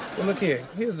 Well, look here.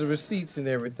 Here's the receipts and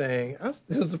everything. I'm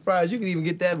still surprised you can even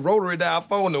get that rotary dial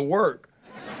phone to work.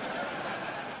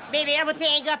 Baby,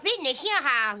 everything up in this here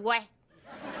house, boy.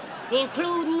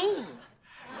 Including me.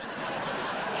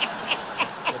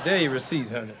 Well, there your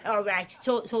receipts, honey. All right.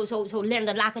 So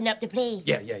Linda locking up the place?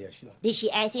 Yeah. She Did she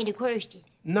ask any questions?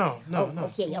 No.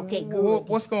 Okay, good.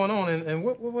 What's going on and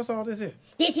what's all this here?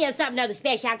 This here's something other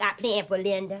special I got planned for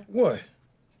Linda. What?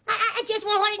 I just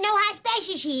want her to know how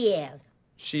special she is.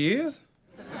 She is?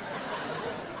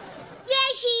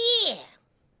 Yeah, she is.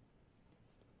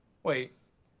 Wait,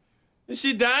 is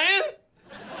she dying?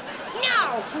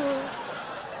 No, fool.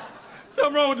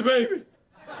 Something wrong with the baby?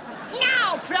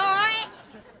 No, Floyd.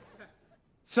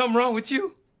 Something wrong with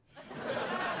you?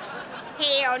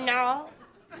 Hell no.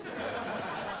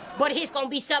 But it's gonna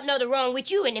be something other wrong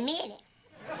with you in a minute.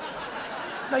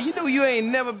 Now, you know you ain't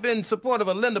never been supportive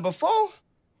of Linda before?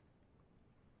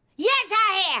 Yes,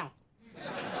 I have.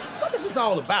 What is this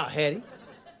all about, Hattie?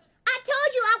 I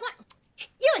told you I want...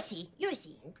 You'll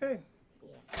see. Okay.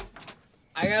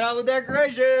 I got all the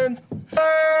decorations.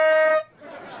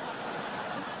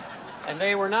 And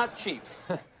they were not cheap.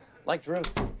 Like Drew.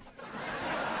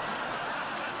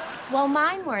 Well,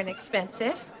 mine weren't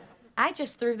expensive. I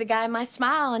just threw the guy my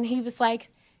smile, and he was like,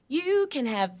 You can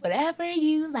have whatever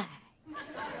you like.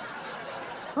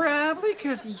 Probably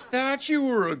because he thought you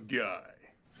were a guy.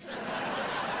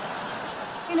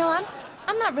 You know,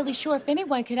 I'm not really sure if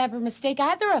anyone could ever mistake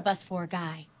either of us for a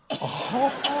guy.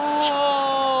 Oh,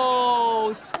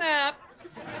 snap.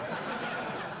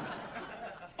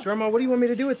 Grandma, what do you want me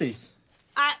to do with these?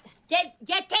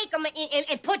 Just take them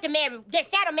and put them everywhere.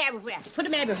 Just set them everywhere. Put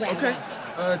them everywhere. Okay.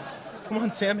 Come on,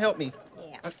 Sam, help me.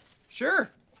 Yeah. Sure.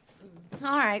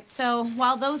 All right, so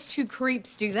while those two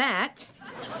creeps do that,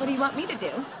 what do you want me to do?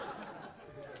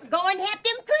 Go and help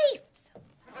them creeps.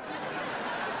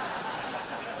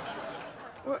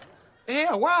 What?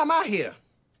 Hell, why am I here?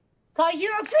 'Cause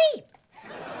you're a creep.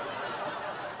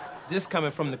 This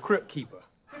coming from the crypt keeper.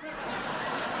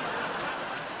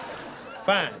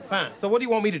 Fine, fine. So what do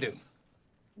you want me to do?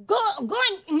 Go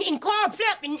and call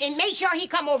Flip and make sure he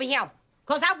come over here.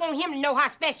 'Cause I want him to know how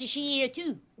special she is,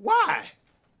 too. Why?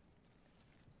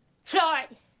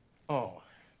 Floyd, Oh.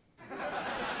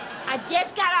 I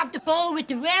just got off the phone with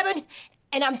the Reverend,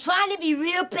 and I'm trying to be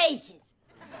real patient.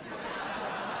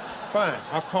 Fine,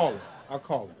 I'll call him. I'll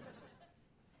call him.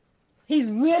 He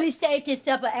really saved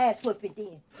himself an ass whooping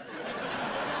then.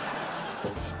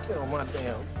 Oh, get on my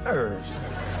damn nerves.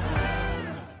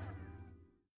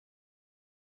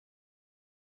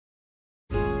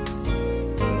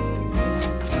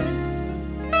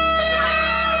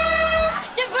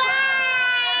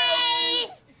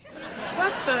 Surprise!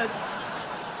 What the?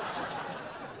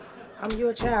 I'm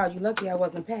your child. You lucky I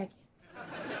wasn't packing.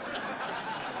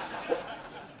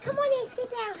 Come on and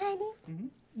sit down, honey.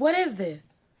 What is this?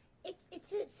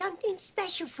 It's something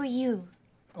special for you.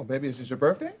 Oh, baby, is it your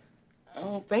birthday? I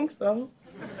don't think so.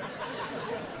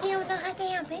 You don't know her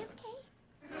damn birthday?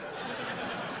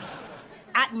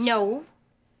 No.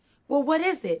 Well, what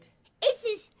is it? It's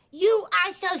this You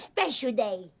Are So Special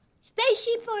Day.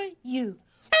 Special for you.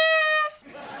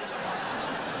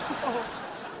 Oh,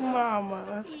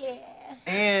 Mama. Yeah.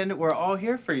 And we're all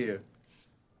here for you.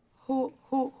 Who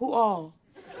all?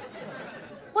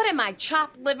 What am I,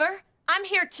 chopped liver? I'm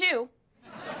here too.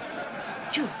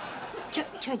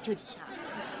 Turn to the side.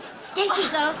 There she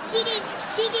go. She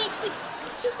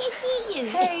did see you.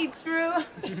 Hey, Drew. I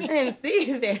didn't see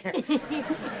you there.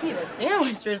 Need a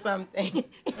sandwich or something.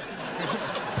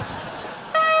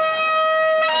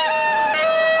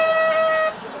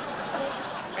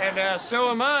 And so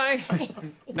am I.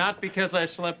 Not because I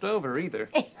slept over either.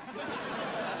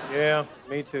 Yeah,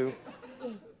 me too.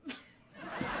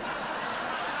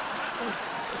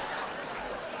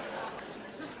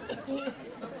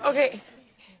 Okay.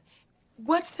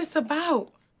 What's this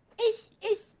about? It's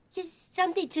just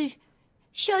something to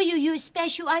show you you're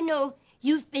special. I know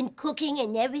you've been cooking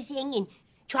and everything and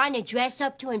trying to dress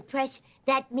up to impress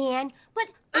that man,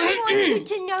 but I want you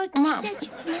to know Mom. that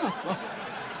you...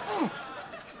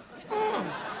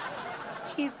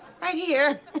 He's right here.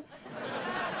 I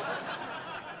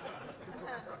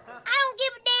don't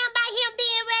give a damn about him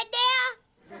being right there.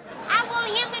 I want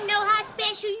him to know how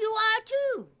special you are,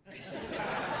 too.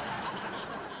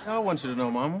 I want you to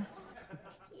know, Mama.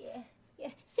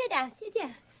 Yeah. Sit down.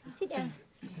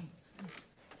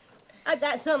 I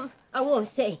got something I want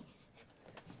to say.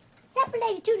 Help a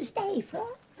lady to the stage,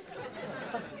 bro.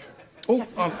 Oh,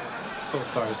 I'm so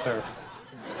sorry, sir.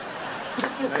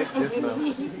 Nice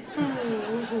dismount.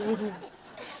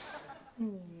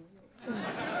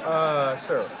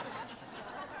 Sir.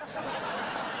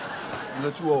 You're a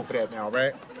little too old for that now,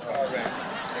 right? All right.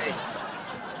 Hey.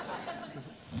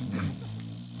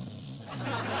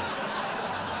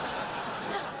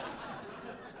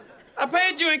 I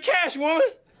paid you in cash, woman.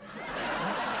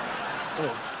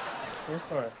 Oh, I'm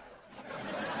sorry.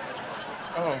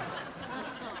 Oh.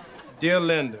 Dear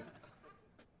Linda,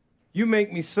 you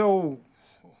make me so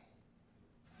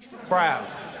proud.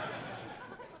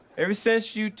 Ever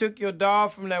since you took your doll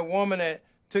from that woman that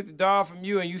took the doll from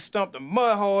you and you stumped a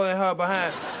mud hole in her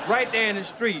behind right there in the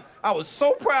street, I was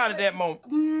so proud of that moment.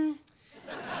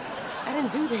 I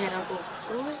didn't do that, Uncle.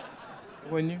 Really?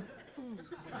 Wouldn't you?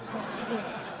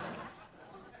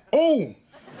 Oh!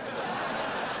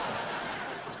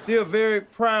 Still very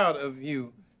proud of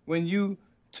you when you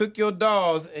took your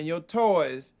dolls and your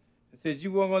toys and said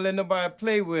you weren't gonna let nobody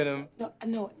play with them. No, I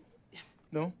know it.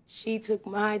 No? She took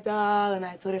my doll, and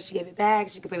I told her she gave it back.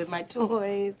 She could play with my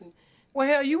toys. And... Well,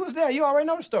 hell, you was there. You already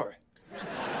know the story.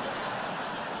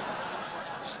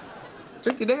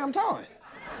 Took your damn toys.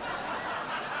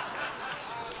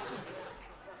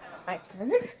 My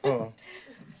turn. Oh.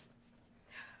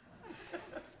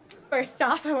 First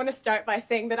off, I want to start by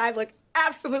saying that I look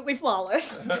absolutely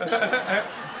flawless.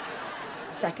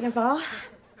 Second of all,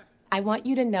 I want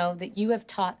you to know that you have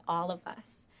taught all of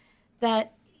us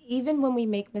that even when we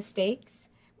make mistakes,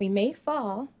 we may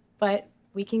fall, but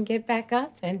we can get back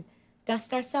up and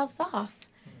dust ourselves off.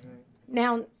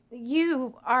 Now,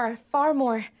 you are far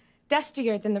more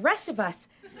dustier than the rest of us.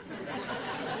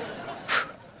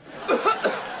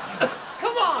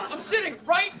 Come on, I'm sitting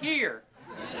right here.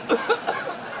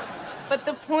 But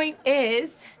the point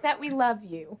is that we love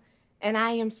you, and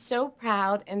I am so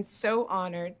proud and so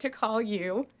honored to call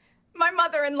you my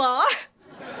mother-in-law.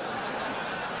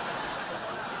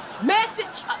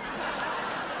 Message.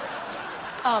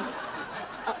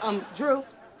 Drew.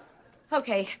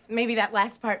 Okay, maybe that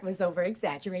last part was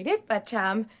over-exaggerated, but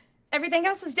everything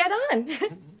else was dead on.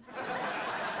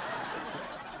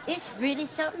 It's really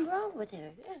something wrong with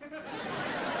her.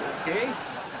 Okay.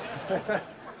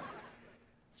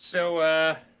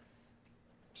 So,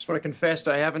 just want to confess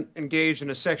I haven't engaged in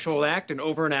a sexual act in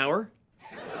over an hour.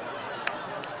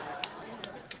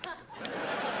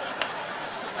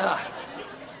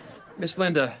 Miss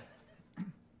Linda,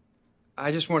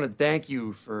 I just want to thank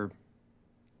you for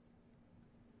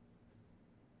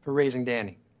raising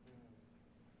Danny.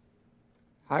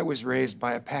 I was raised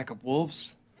by a pack of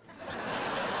wolves. A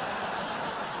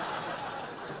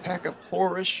pack of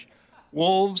whorish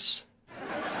wolves.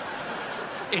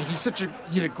 And he's a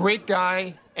great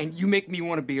guy, and you make me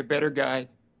want to be a better guy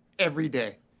every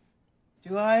day.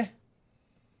 Do I?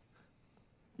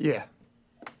 Yeah.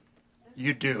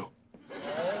 You do.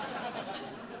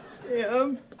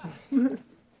 Yeah.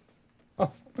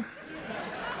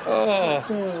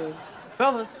 Oh.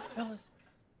 Fellas,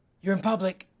 you're in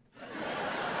public.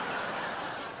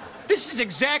 This is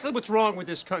exactly what's wrong with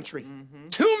this country.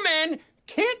 Two men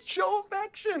can't show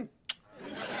affection.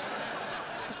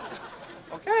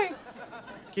 Okay.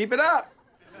 Keep it up.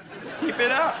 Keep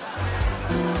it up.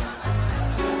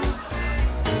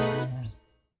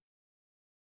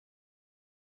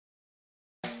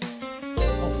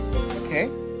 Okay.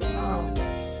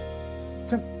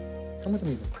 Come with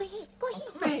me. Go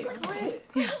ahead.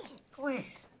 Go ahead.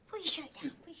 Pull your shirt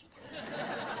down.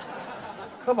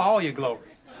 Cover all your glory.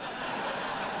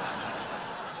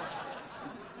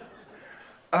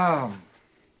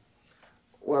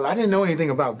 Well, I didn't know anything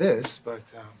about this, but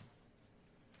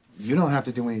you don't have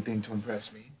to do anything to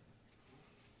impress me.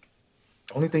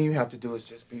 The only thing you have to do is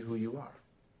just be who you are.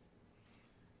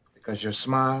 Because your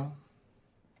smile,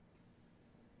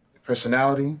 your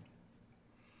personality,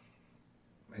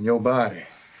 and your body,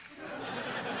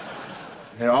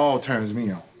 it all turns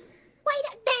me on. Wait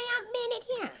a damn minute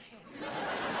here.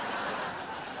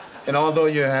 And although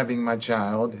you're having my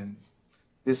child, and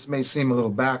this may seem a little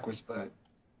backwards, but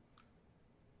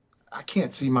I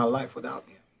can't see my life without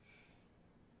you.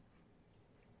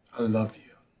 I love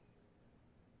you.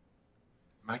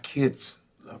 My kids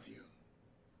love you.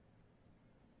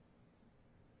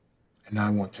 And I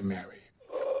want to marry you.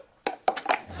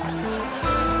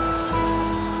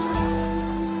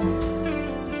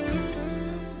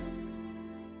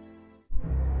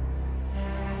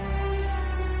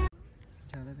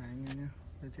 Chào tất cả anh em nhé.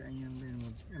 Giới thiệu anh em đây là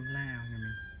một em la của nhà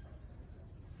mình.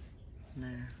 La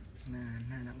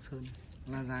Lạng Sơn,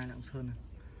 la dài Lạng Sơn này.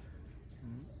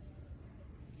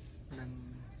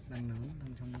 Đang lớn,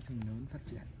 đang trong quá trình lớn phát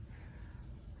triển.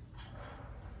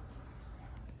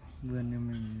 Vườn nhà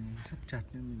mình rất chặt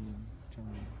nên mình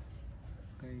trồng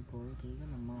cây cối thứ rất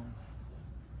là mau.